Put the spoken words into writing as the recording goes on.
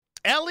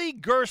Ellie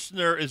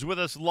Gerstner is with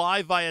us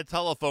live via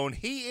telephone.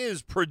 He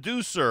is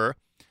producer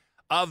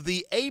of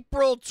the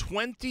April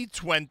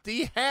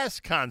 2020 Hass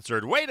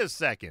concert. Wait a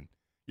second.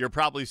 You're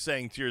probably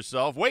saying to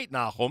yourself, wait,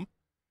 Nachum,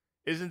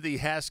 isn't the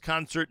Hass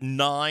concert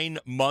 9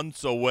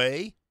 months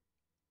away?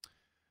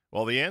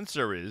 Well, the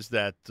answer is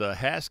that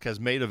Hask has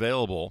made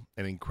available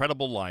an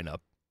incredible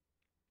lineup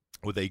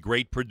with a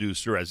great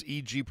producer as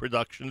EG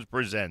Productions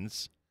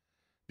presents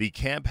the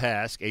Camp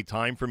Hask, A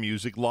Time for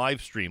Music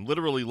live stream,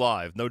 literally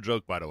live, no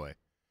joke, by the way.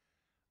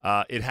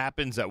 It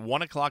happens at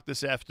 1 o'clock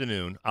this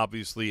afternoon,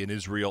 obviously in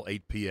Israel,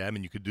 8 p.m.,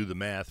 and you could do the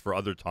math for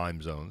other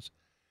time zones.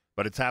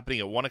 But it's happening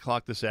at 1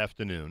 o'clock this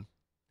afternoon.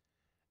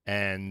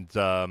 And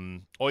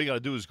all you got to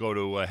do is go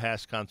to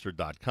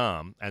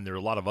HaskConcert.com, and there are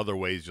a lot of other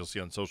ways you'll see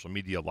on social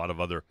media, a lot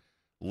of other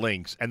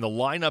links. And the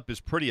lineup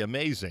is pretty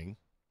amazing.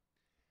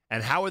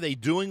 And how are they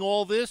doing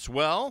all this?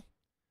 Well,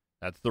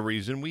 that's the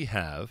reason we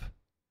have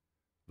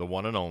the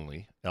one and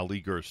only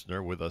Ellie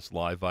Gerstner with us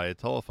live via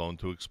telephone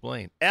to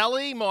explain.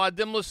 Ellie,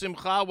 Moadim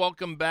L'Simcha,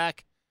 welcome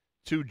back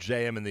to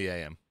JM in the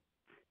AM.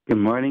 Good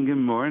morning, good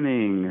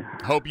morning.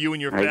 Hope you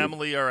and your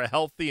family are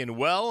healthy and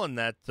well, and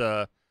that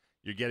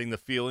you're getting the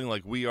feeling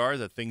like we are,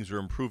 that things are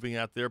improving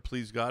out there.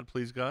 Please God,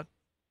 please God.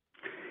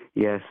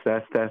 Yes,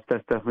 that's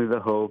definitely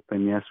the hope,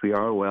 and yes, we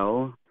are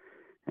well.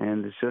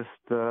 And it's just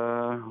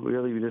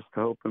really we just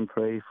hope and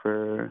pray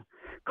for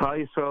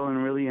Klal Yisrael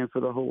and for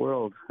the whole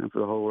world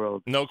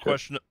No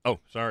question. Oh,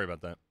 sorry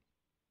about that.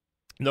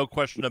 No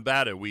question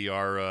about it. We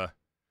are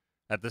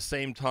at the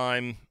same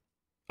time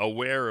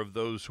aware of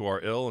those who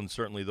are ill and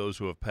certainly those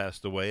who have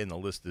passed away, and the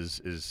list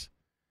is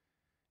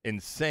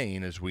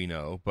insane, as we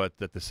know. But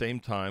at the same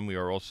time, we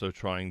are also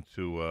trying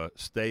to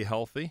stay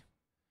healthy,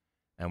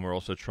 and we're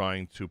also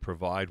trying to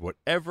provide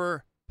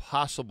whatever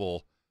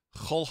possible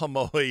Chol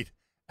HaMoed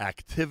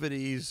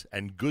activities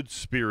and good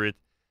spirit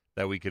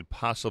that we could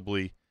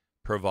possibly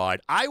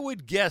provide. I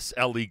would guess,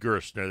 Ellie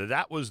Gerstner,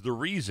 that was the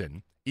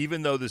reason,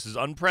 even though this is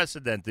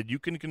unprecedented. You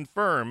can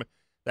confirm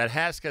that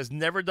Hask has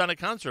never done a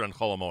concert on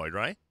Chol HaMoed,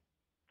 right?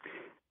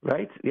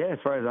 Right. Yeah, as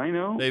far as I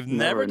know, they've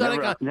never done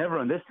a concert. Never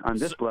on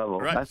this level.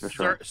 Right. That's for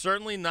sure.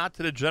 Certainly not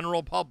to the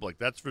general public.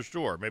 That's for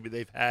sure. Maybe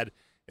they've had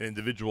in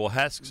individual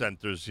Hask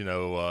centers,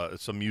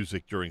 some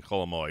music during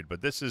Chol HaMoed,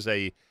 but this is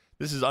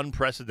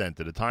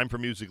unprecedented. A Time for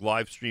Music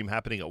live stream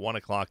happening at 1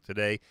 o'clock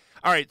today.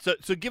 All right,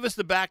 so give us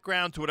the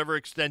background to whatever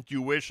extent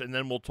you wish, and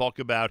then we'll talk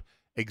about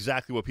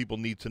exactly what people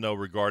need to know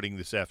regarding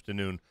this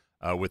afternoon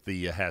with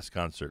the Hask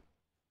concert.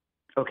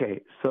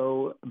 Okay,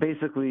 so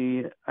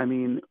basically, I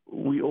mean,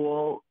 we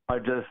all are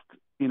just,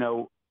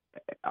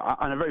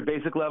 on a very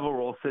basic level,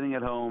 we're all sitting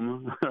at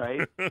home,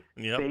 right?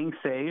 Yep. Staying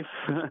safe.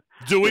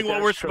 Doing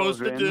what we're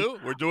supposed to do.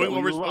 We're doing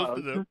what we're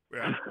supposed to do.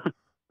 Yeah.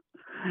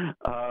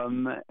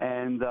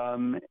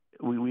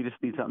 We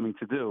just need something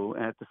to do,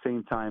 and at the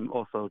same time,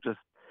 also just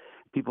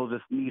people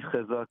just need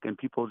chizuk, and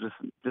people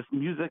just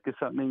music is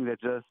something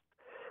that just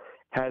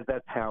has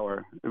that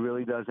power. It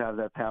really does have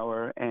that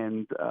power,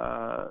 and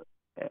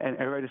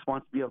everybody just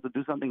wants to be able to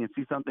do something and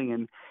see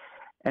something,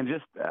 and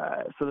just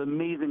so the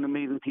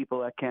amazing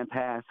people at Camp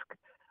Hask.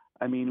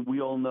 I mean,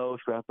 we all know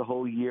throughout the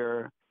whole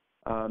year,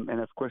 and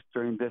of course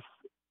during this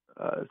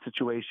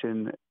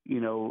situation,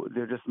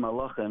 they're just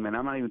malachim, and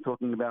I'm not even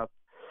talking about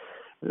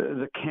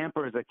the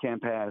campers at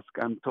Camp Hask.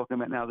 I'm talking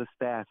about now the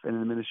staff and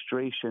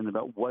administration,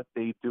 about what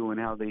they do and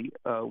how they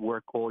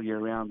work all year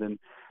round and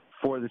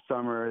for the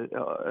summer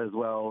as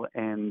well.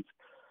 And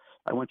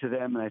I went to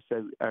them and I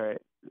said, all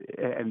right,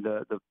 and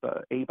the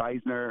Abe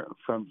Eisner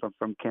from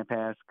Camp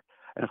Hask,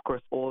 and of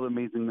course all the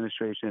amazing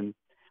administration.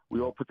 We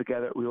all put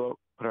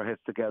our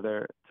heads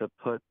together to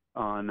put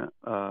on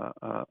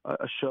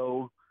a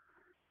show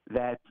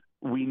that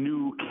we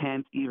knew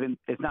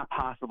it's not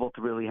possible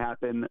to really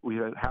happen.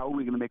 How are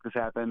we going to make this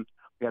happen?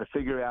 We got to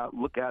figure out,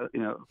 look out,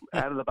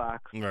 out of the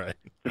box right,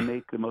 to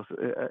make the most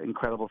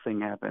incredible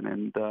thing happen.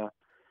 And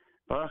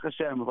Baruch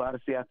Hashem, with a lot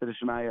of siyata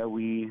d'shmaya,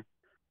 we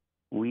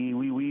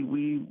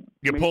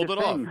pulled it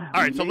off. All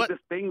right, so this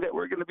thing that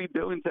we're going to be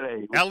doing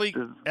today. Ellie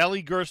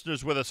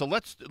Gerstner's with us. So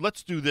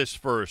let's do this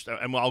first,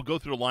 and I'll go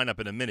through the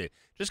lineup in a minute.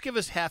 Just give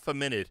us half a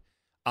minute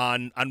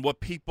on what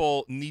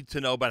people need to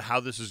know about how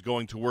this is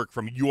going to work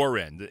from your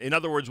end. In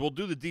other words, we'll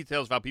do the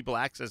details of how people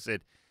access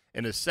it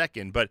in a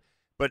second, but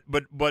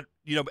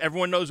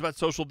everyone knows about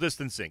social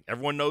distancing.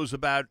 Everyone knows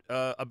about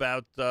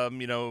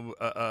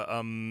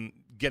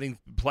getting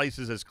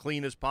places as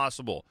clean as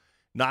possible,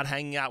 not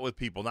hanging out with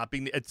people, not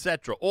being,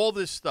 etc. All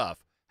this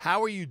stuff.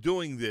 How are you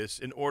doing this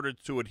in order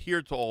to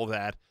adhere to all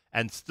that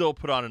and still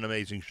put on an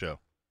amazing show?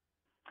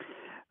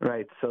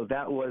 Right. So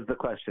that was the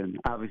question.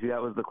 Obviously, that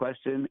was the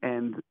question.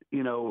 And,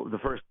 the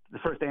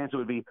first answer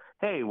would be,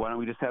 hey, why don't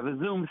we just have a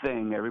Zoom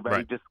thing?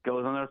 Everybody just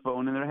goes on their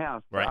phone in their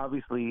house. Right. But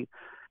obviously,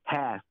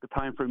 the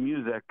Time for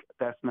Music,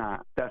 that's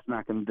not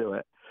going to do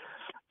it.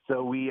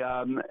 So we,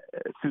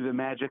 through the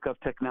magic of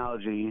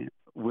technology,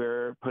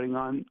 we're putting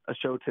on a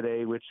show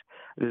today, which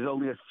there's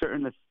only a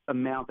certain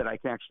amount that I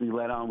can actually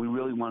let on. We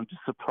really wanted to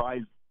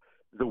surprise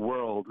the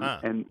world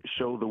and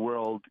show the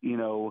world,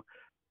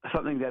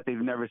 something that they've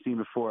never seen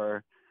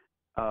before.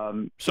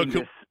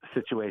 this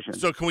situation.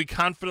 So can we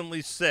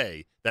confidently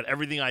say that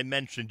everything I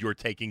mentioned you're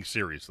taking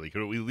seriously?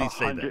 Could we at least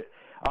say that?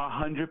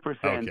 100%.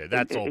 Okay,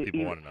 that's all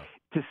people want to know.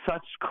 To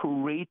such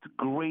great,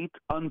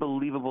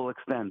 unbelievable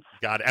extent.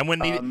 Got it.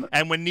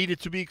 And when needed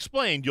to be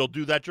explained, you'll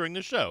do that during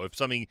the show. If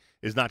something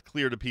is not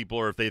clear to people,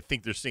 or if they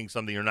think they're seeing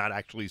something you're not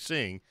actually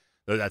seeing,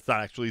 that's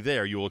not actually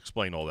there, you will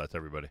explain all that to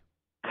everybody.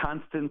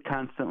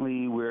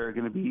 Constantly, we're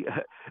going to be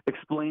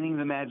explaining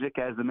the magic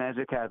as the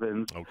magic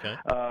happens. Okay.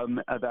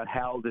 About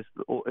how this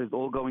is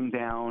all going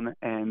down,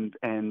 and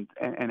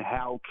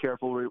how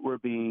careful we're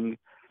being,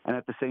 and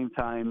at the same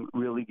time,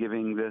 really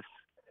giving this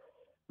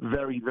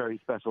very, very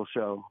special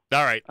show.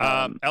 All right.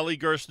 Ellie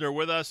Gerstner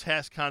with us,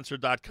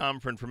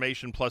 HaskConcert.com for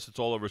information, plus it's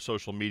all over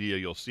social media.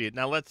 You'll see it.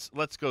 Now, let's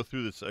go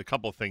through this, a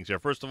couple of things here.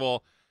 First of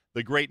all,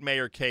 the great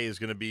Mayor Kay is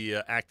going to be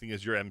acting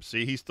as your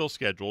MC. He's still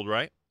scheduled,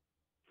 right?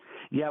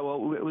 Yeah,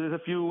 well, there's a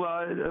few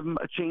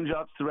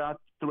change-ups throughout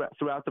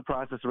the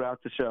process, throughout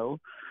the show.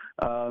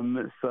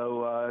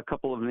 So a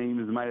couple of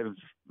names might have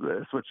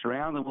switched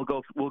around, and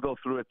we'll go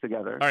through it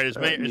together. All right. Is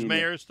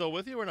Mayor still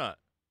with you or not?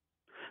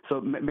 So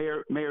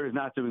Mayor is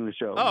not doing the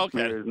show. Oh, okay.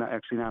 Mayor is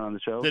not on the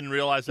show. Didn't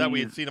realize that. We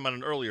had seen him on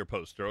an earlier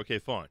poster. Okay,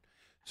 fine.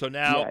 So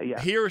now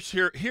here's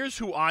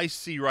who I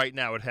see right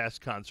now at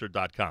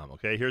HaskConcert.com.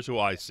 Okay, here's who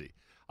I see.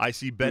 I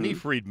see Benny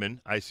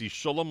Friedman. I see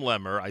Shulam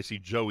Lemmer. I see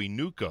Joey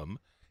Newcomb,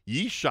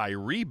 Yishai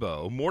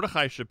Rebo,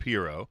 Mordechai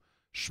Shapiro,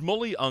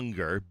 Shmuley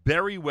Unger,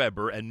 Barry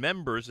Weber, and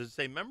members. Does it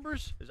say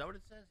members? Is that what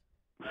it says?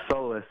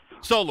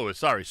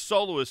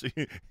 Soloists.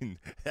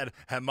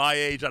 At my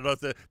age, I don't have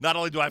to. Not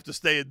only do I have to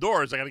stay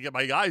indoors, I got to get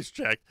my eyes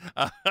checked.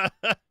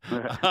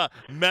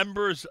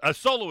 Members,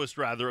 soloists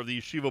rather, of the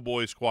Yeshiva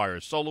Boys Choir.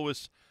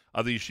 Soloists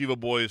of the Yeshiva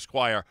Boys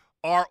Choir.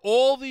 Are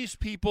all these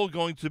people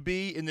going to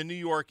be in the New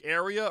York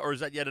area, or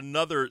is that yet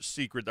another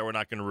secret that we're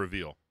not going to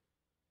reveal?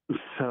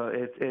 So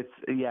it's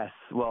yes.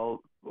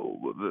 Well,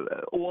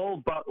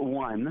 all but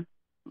one,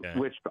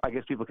 which I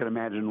guess people can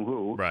imagine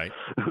who. Right.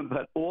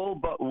 But all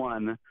but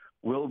one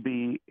will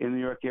be in the New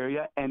York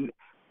area, and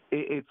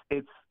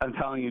it's I'm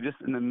telling you, just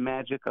in the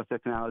magic of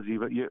technology.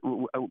 But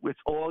it's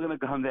all going to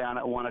come down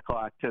at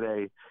 1:00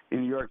 today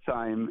in New York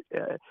time,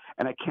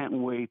 and I can't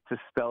wait to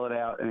spell it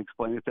out and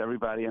explain it to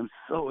everybody. I'm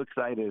so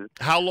excited.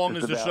 How long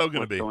is the show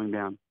going to be? Going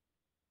down.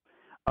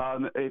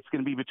 It's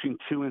going to be between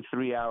 2 and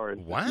 3 hours.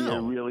 Wow! It's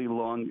a really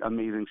long,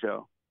 amazing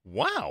show.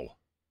 Wow,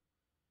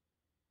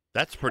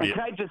 that's pretty. And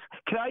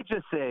can I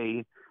just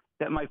say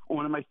that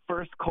one of my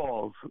first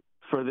calls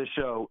for this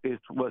show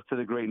was to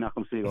the great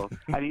Nachum Segal.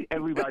 I need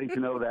everybody to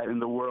know that in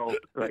the world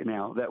right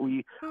now, that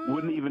we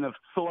wouldn't even have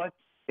thought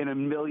in a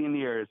million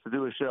years to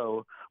do a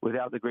show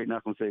without the great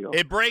Nachum Segal.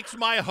 It breaks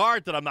my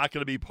heart that I'm not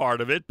going to be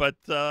part of it, but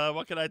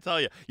what can I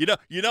tell you?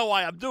 You know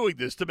why I'm doing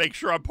this, to make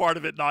sure I'm part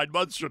of it 9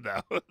 months from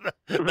now.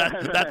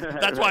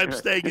 That's why I'm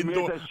staying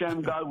indoors.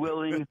 Hashem, God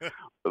willing,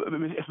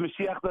 if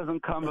Mashiach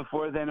doesn't come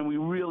before then, and we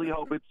really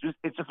hope it's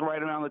just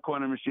right around the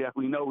corner, Mashiach.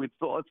 We know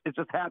it's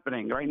just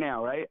happening right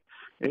now, right?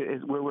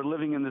 We're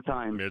living in the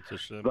time.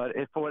 But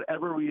if for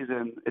whatever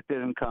reason it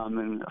didn't come,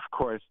 and of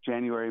course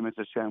January,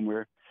 Mitzvah Hashem,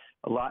 we're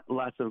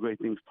lots of great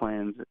things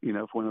planned,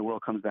 for when the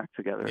world comes back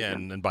together. Yeah,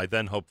 and by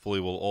then, hopefully,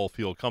 we'll all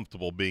feel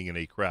comfortable being in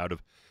a crowd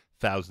of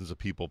thousands of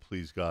people,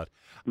 please God.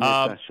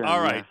 All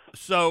right,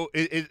 so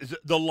is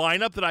the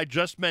lineup that I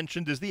just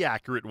mentioned is the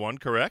accurate one,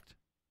 correct?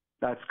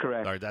 That's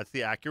correct. All right, that's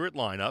the accurate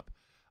lineup.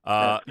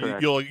 That's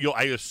correct.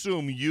 I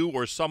assume you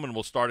or someone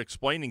will start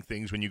explaining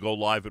things when you go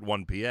live at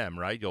 1 p.m.,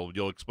 right?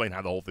 You'll explain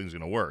how the whole thing's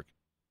going to work.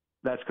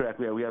 That's correct.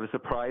 Yeah, we have a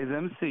surprise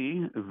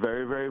MC.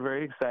 Very, very,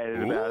 very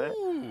excited about it.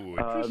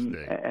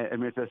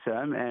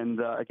 Interesting. And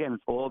again,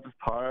 it's all just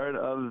part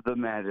of the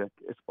magic.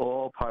 It's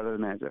all part of the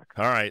magic.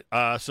 All right.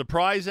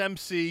 Surprise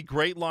MC,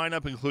 great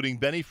lineup, including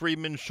Benny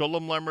Friedman,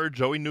 Shulam Lemmer,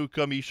 Joey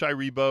Newcomb, Yishai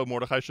Rebo,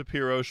 Mordechai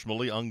Shapiro,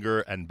 Shmuley Unger,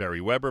 and Barry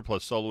Weber,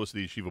 plus soloists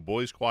of the Yeshiva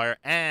Boys Choir.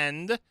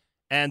 And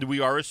we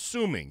are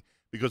assuming,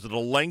 because of the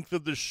length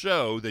of the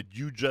show that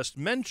you just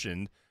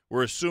mentioned,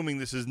 we're assuming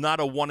this is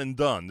not a one and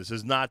done. This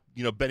is not,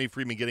 Benny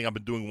Friedman getting up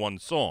and doing one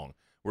song.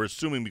 We're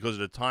assuming because of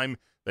the time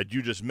that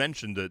you just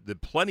mentioned, the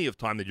plenty of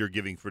time that you're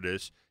giving for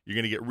this, you're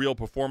going to get real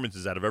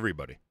performances out of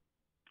everybody.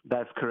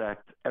 That's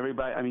correct.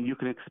 Everybody, you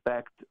can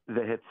expect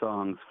the hit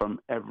songs from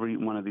every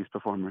one of these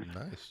performers.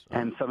 Nice.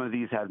 And some of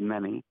these have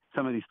many.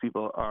 Some of these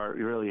people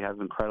really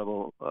have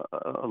incredible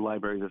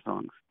libraries of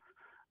songs.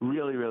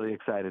 Really, really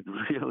excited.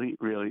 Really,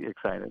 really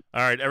excited.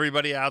 All right,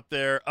 everybody out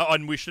there. Oh,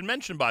 and we should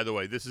mention, by the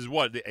way, this is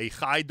a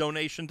high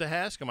donation to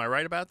Hask. Am I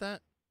right about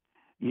that?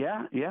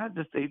 Yeah,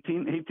 just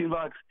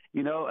 $18.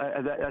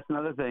 That's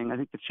another thing. I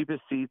think the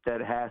cheapest seat that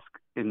Hask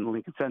in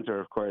Lincoln Center,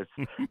 of course,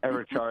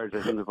 ever charged,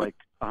 I think was like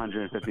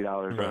 $150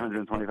 or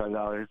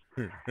 $125.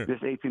 This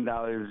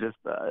 $18 is just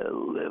a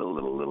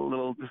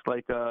little, just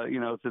like about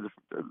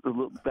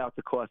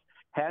the cost.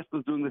 Hask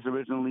was doing this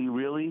originally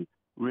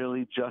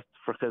really just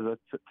for chizuk,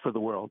 for the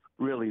world.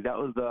 Really, that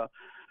was the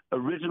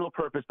original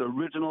purpose, the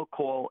original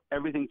call.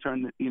 Everything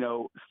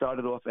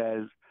started off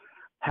as,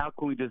 how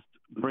can we just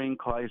bring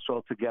Klal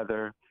Yisrael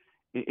together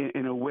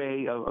in a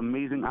way of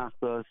amazing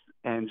achdus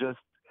and just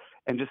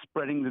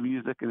spreading the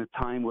music in a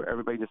time where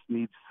everybody just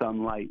needs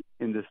some light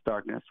in this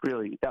darkness.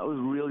 Really, that was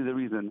really the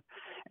reason.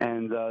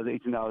 And the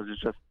 $18 is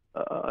just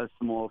a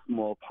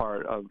small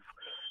part of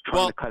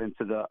trying to cut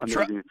into the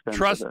amazing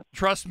expense of it.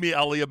 Trust me,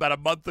 Ali, about a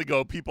month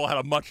ago, people had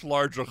a much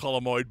larger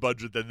Chol Hamoed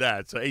budget than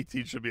that, so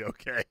 18 should be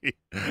okay.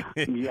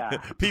 Yeah.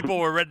 People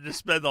were ready to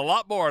spend a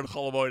lot more on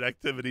Chol Hamoed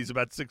activities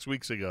about 6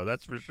 weeks ago,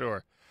 that's for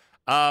sure.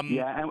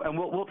 Yeah, and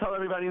we'll tell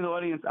everybody in the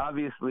audience,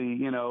 obviously,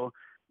 you know,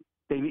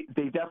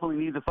 they definitely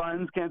need the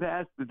funds, Camp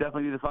Ask. They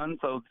definitely need the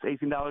funds, so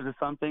 $18 is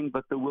something,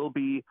 but there will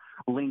be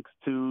links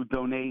to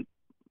donate,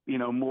 you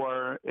know,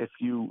 more if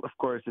you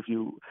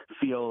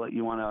feel that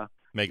you want to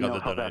make other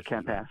help out donations.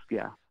 Camp Ask,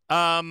 yeah.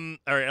 All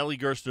right, Ellie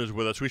Gerstner is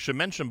with us. We should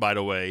mention, by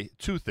the way,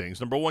 two things.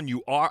 Number one,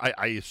 you are,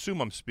 I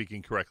assume I'm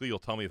speaking correctly. You'll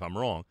tell me if I'm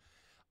wrong.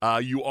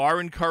 You are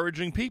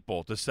encouraging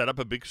people to set up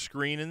a big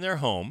screen in their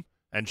home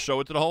and show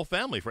it to the whole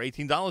family. For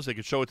 $18, they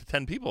could show it to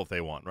 10 people if they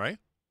want, right?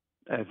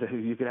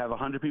 You could have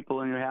 100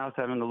 people in your house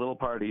having a little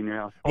party in your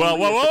house. Well,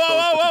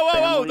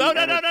 whoa. No.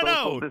 No.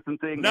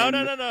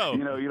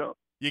 You know, you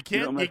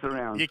don't mess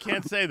around. You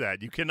can't say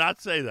that. You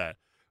cannot say that.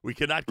 We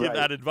cannot give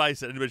that advice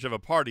that anybody should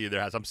have a party in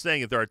their house. I'm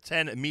saying if there are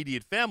 10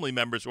 immediate family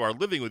members who are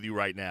living with you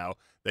right now,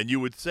 then you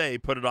would say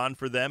put it on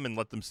for them and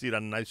let them see it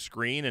on a nice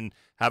screen and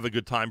have a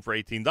good time for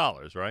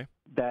 $18, right?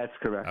 That's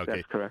correct. Okay.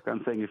 That's correct.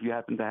 I'm saying if you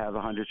happen to have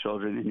 100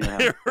 children in your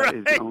house, that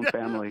is your own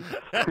family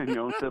and your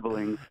own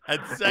siblings.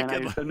 And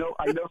second, I know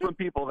from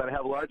people that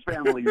have large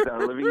families that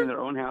are living in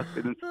their own house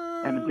and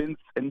been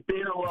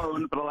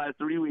alone for the last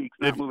 3 weeks,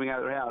 not moving out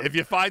of their house. If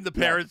you find the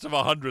parents of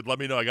 100, let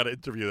me know. I got to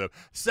interview them.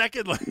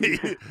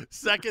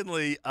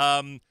 Secondly,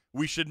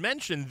 we should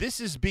mention this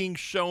is being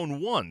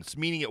shown once,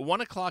 meaning at 1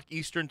 o'clock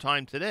Eastern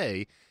time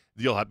today.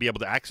 You'll be able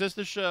to access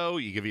the show.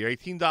 You give your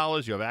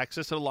 $18. You have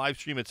access to the live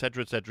stream, et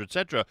cetera, et cetera, et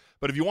cetera.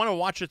 But if you want to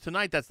watch it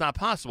tonight, that's not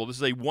possible. This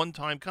is a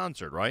one-time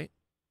concert, right?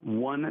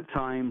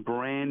 One-time,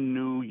 brand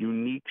new,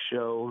 unique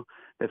show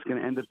that's going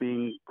to end up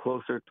being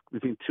closer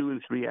between 2 and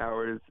 3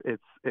 hours.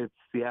 It's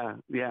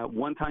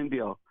one-time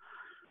deal.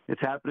 It's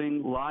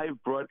happening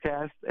live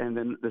broadcast, and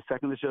then the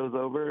second the show's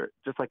over,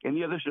 just like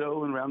any other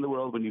show around the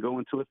world, when you go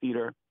into a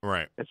theater,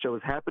 right? That show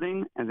is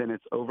happening, and then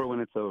it's over when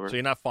it's over. So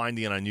you're not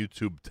finding it on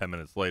YouTube 10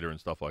 minutes later and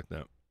stuff like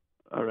that.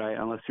 All right,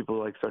 unless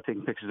people start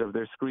taking pictures of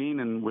their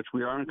screen, and which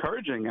we are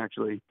encouraging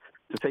actually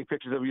to take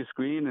pictures of your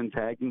screen and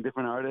tagging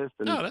different artists.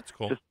 And that's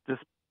cool.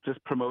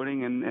 Just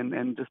promoting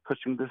and just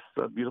pushing this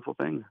beautiful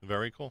thing.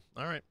 Very cool.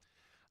 All right.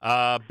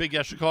 Big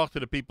yeshikach to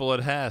the people at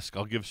HASC.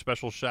 I'll give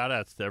special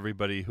shout-outs to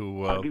everybody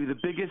who... I'll give you the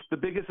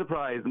biggest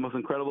surprise, the most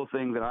incredible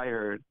thing that I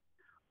heard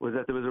was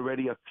that there was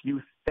already a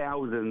few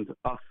thousand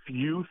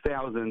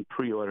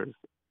pre-orders.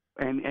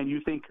 And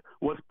you think,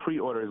 what's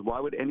pre-orders?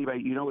 Why would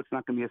anybody... You know it's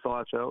not going to be a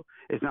sold-out show.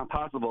 It's not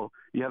possible.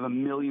 You have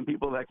 1 million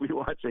people that could be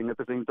watching at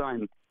the same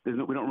time. We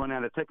don't run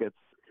out of tickets.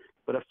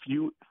 But a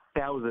few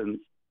thousand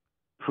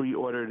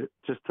pre-ordered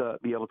just to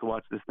be able to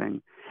watch this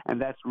thing,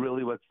 and that's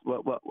really what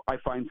I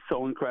find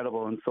so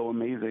incredible and so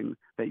amazing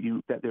that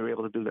they were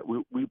able to do that.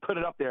 We put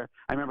it up there.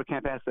 I remember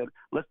Camp Ask said,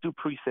 "Let's do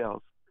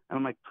pre-sales," and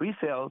I'm like,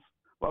 "Pre-sales?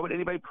 Why would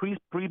anybody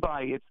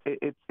pre-buy?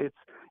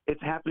 It's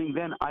happening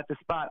then on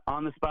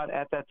the spot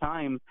at that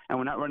time, and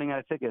we're not running out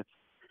of tickets."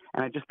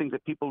 And I just think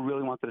that people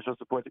really wanted to show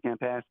support to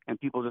Camp Ask, and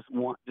people just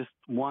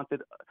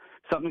wanted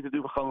something to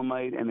do with Chol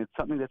Hamoed, and it's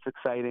something that's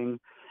exciting.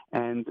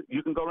 And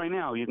you can go right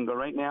now. You can go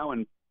right now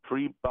and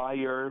pre-buy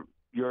your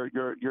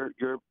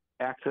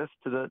access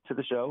to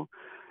the show,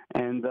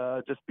 and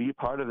just be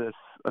part of this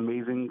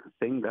amazing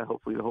thing that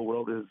hopefully the whole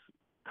world is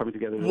coming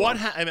together.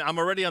 I'm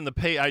already on the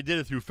page. I did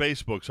it through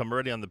Facebook, so I'm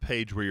already on the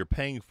page where you're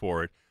paying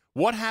for it.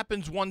 What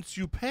happens once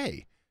you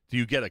pay? Do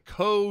you get a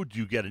code? Do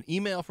you get an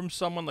email from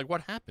someone? Like,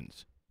 what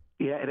happens?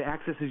 Yeah, it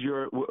accesses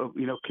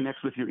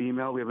connects with your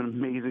email. We have an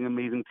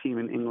amazing team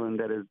in England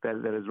that is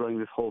running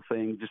this whole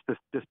thing, just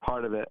this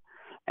part of it.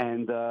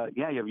 And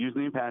you have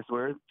username and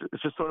password.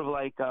 It's just sort of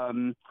like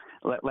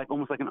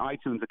almost like an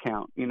iTunes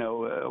account,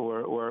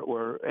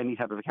 or any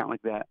type of account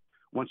like that.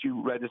 Once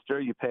you register,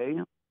 you pay.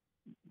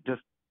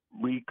 Just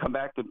come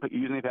back and put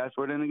your username and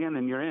password in again,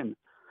 and you're in.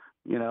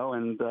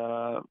 And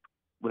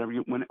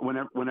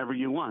whenever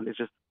you want. It's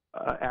just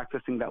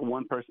accessing that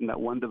one person, that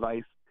one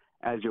device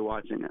as you're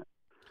watching it,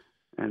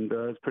 and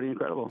it's pretty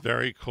incredible.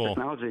 Very cool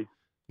technology.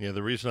 Yeah,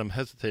 the reason I'm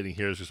hesitating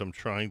here is because I'm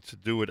trying to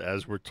do it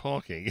as we're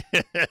talking.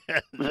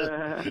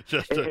 It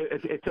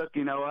took,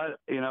 in our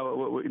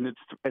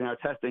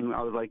testing,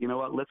 I was like,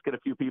 let's get a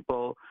few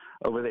people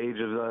over the age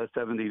of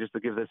 70 just to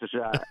give this a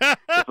shot.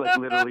 It's like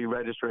literally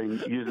registering,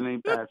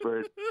 username,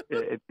 password.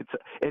 It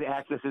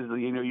accesses,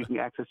 you can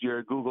access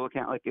your Google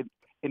account,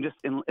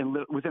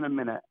 within a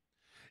minute.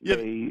 Yeah,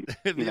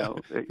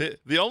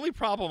 the only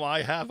problem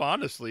I have,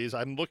 honestly, is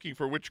I'm looking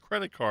for which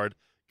credit card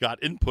got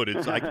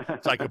inputted so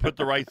I could put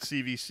the right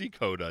CVC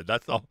code on.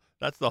 That's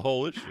the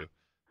whole issue.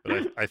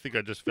 But I think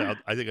I just found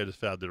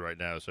it right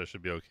now, so I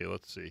should be okay.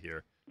 Let's see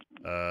here.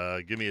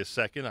 Give me a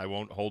second. I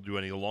won't hold you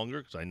any longer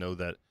because I know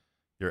that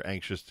you're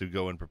anxious to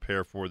go and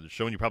prepare for the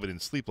show, and you probably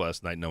didn't sleep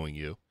last night knowing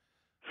you.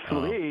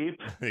 Sleep?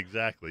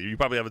 Exactly. You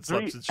probably haven't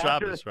slept since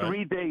Shabbos, right? After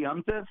a 3-day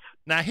Yom Tov?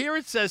 Now, here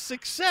it says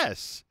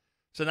success.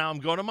 So now I'm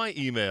going to my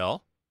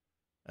email,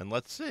 and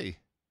let's see.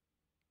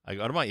 I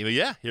go to my email.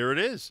 Yeah, here it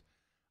is.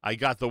 I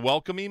got the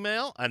welcome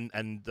email,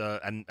 and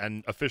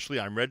officially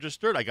I'm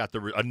registered. I got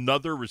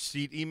another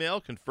receipt email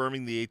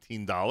confirming the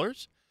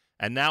 $18,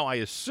 and now I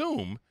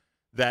assume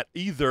that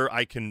either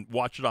I can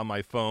watch it on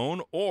my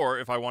phone, or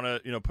if I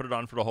want to, put it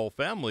on for the whole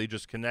family,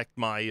 just connect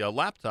my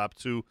laptop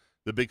to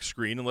the big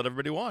screen and let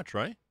everybody watch.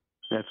 Right?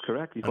 That's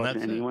correct. You can watch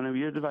any one of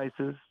your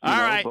devices.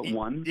 All right, but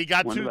one. You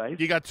got one device.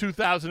 You got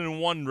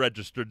 2001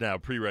 registered now,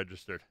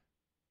 pre-registered.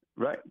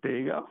 Right. There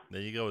you go.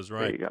 There you go. Is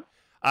right. There you go.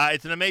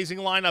 It's an amazing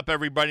lineup,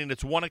 everybody, and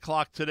it's 1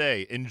 o'clock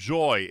today.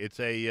 Enjoy. It's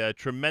a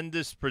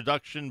tremendous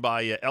production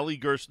by Ellie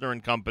Gerstner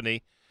and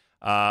Company.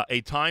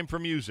 A Time for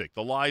Music,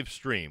 the live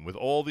stream with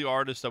all the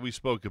artists that we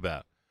spoke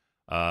about.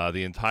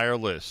 The entire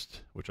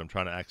list, which I'm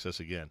trying to access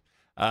again.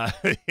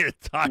 The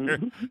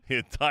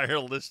entire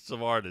lists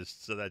of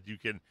artists so that you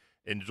can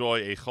enjoy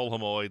a Chol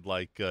HaMoed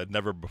like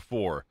never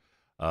before.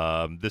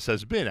 This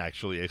has been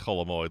actually a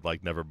Chol HaMoed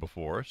like never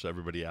before, so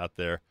everybody out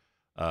there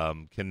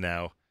can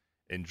now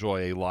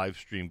enjoy a live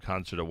stream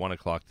concert at 1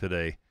 o'clock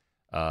today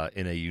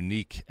in a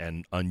unique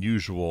and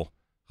unusual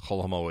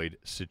Chol HaMoed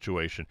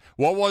situation.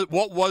 What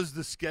was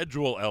the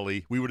schedule,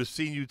 Ellie? We would have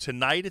seen you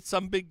tonight at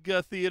some big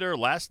theater,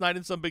 last night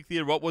in some big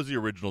theater. What was the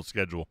original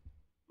schedule?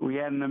 We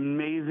had an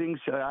amazing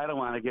show. I don't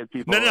want to get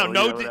people.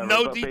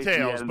 No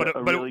details, but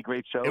a really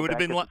great show. It would have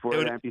been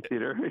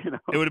amphitheater.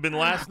 It would have been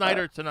last night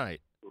or tonight.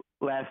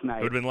 Last night.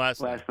 It would have been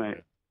last night.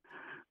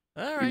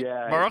 All right.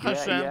 Baruch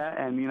Hashem.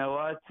 Yeah, and you know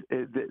what?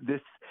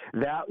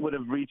 That would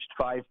have reached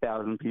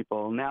 5,000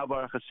 people. Now,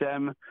 Baruch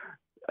Hashem,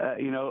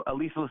 at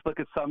least let's look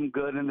at some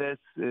good in this,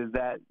 is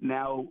that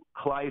now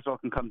Klal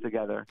Yisrael can come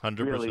together. 100%.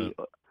 Really,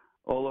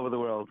 all over the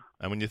world.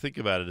 And when you think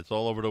about it, it's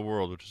all over the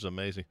world, which is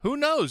amazing. Who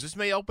knows? This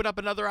may open up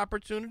another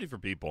opportunity for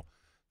people.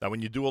 That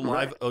when you do a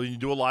live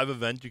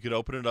event, you could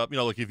open it up.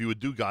 Like if you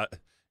would do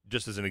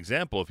just as an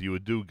example, if you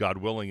would do, God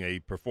willing, a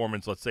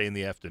performance, let's say in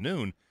the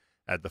afternoon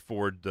at the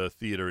Ford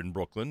Theater in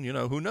Brooklyn,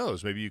 who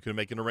knows? Maybe you can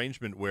make an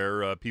arrangement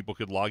where people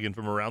could log in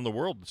from around the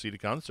world and see the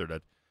concert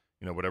at,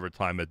 whatever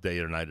time of day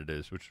or night it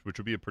is, which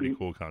would be a pretty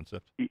cool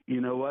concept.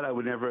 You know what? I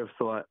would never have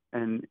thought.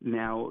 And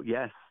now,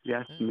 yes,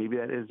 maybe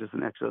that is just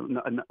an extra,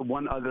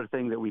 one other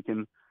thing that we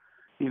can,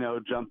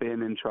 jump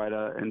in and try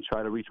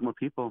to reach more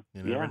people.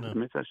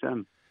 Mitzvah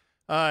Hashem.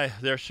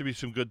 There should be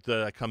some good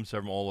that comes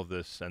from all of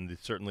this, and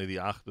certainly the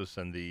Achdus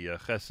and the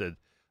Chesed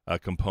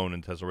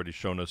component has already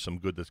shown us some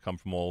good that's come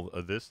from all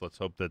of this. Let's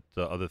hope that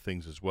other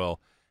things as well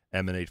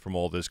emanate from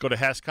all this. Go to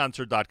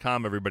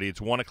HasConcert.com, everybody. It's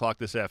 1 o'clock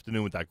this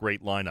afternoon with that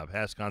great lineup,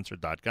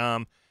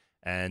 HasConcert.com.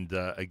 And,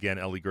 again,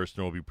 Ellie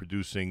Gerstner will be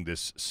producing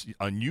this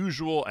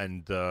unusual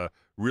and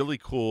really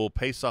cool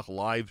Pesach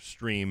live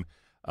stream,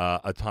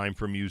 A Time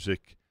for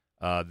Music,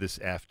 this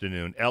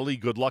afternoon. Ellie,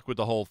 good luck with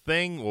the whole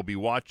thing. We'll be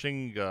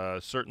watching,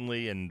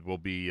 certainly, and we'll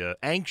be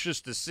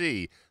anxious to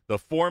see the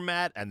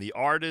format and the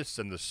artists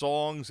and the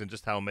songs and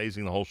just how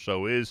amazing the whole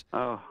show is.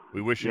 Oh, we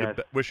wish you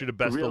the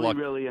best of luck.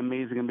 Really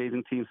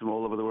amazing teams from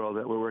all over the world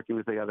that we're working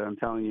with together. I'm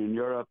telling you, in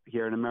Europe,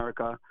 here in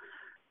America.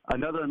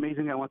 Another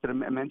amazing thing I wanted to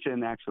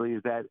mention, actually,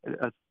 is that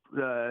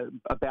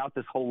about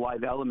this whole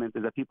live element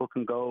is that people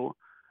can go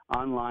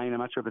online. I'm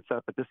not sure if it's set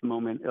up at this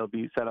moment. It'll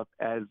be set up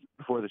as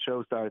before the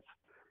show starts,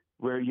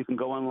 where you can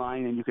go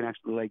online and you can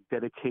actually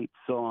dedicate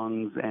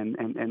songs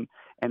and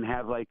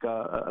have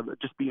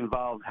just be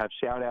involved, have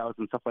shout outs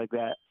and stuff like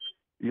that.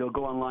 You'll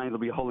go online, it'll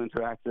be a whole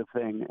interactive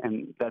thing,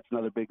 and that's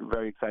another big,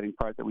 very exciting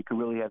part that we can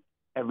really have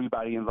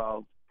everybody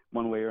involved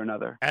one way or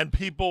another. And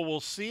people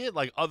will see it,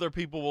 other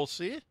people will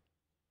see it?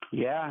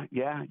 Yeah.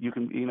 You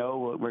can,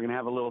 we're going to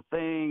have a little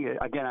thing.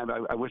 Again,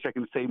 I wish I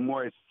could say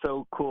more. It's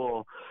so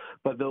cool.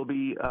 But there'll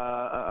be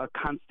a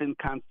constant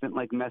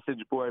message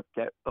board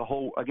that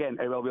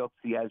everybody will be able to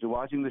see as you're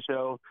watching the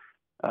show.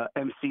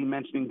 MC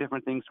mentioning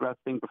different things throughout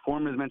the thing,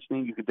 performers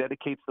mentioning, you could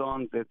dedicate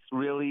songs. It's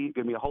really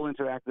going to be a whole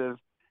interactive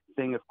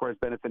thing, of course,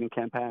 benefiting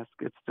Camp HASC.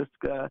 It's just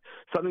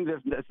something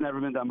that's never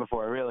been done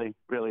before, really.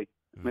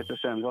 Mitzvah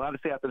Hashem. We'll have to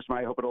see after this.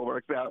 I hope it all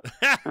works out.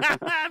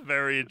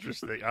 Very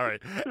interesting. All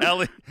right.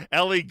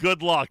 Ellie,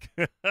 good luck.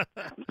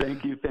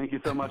 Thank you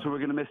so much. We're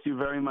going to miss you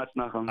very much,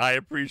 Nachum. I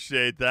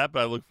appreciate that, but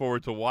I look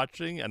forward to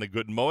watching and a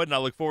good moed, and I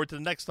look forward to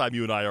the next time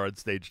you and I are on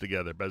stage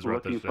together.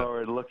 Looking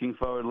forward.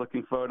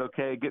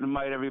 Okay, good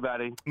night,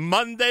 everybody.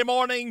 Monday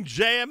morning,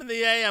 JM in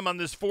the AM on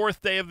this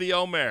fourth day of the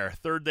Omer,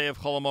 third day of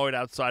Chol HaMoed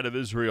outside of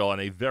Israel,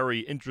 and a very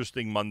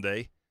interesting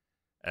Monday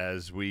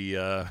as we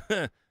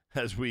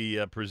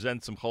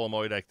present some Chol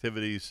HaMoed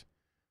activities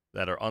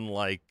that are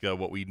unlike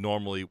what we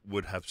normally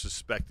would have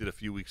suspected a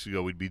few weeks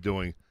ago we'd be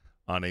doing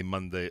on a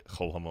Monday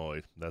Chol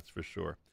HaMoed. That's for sure.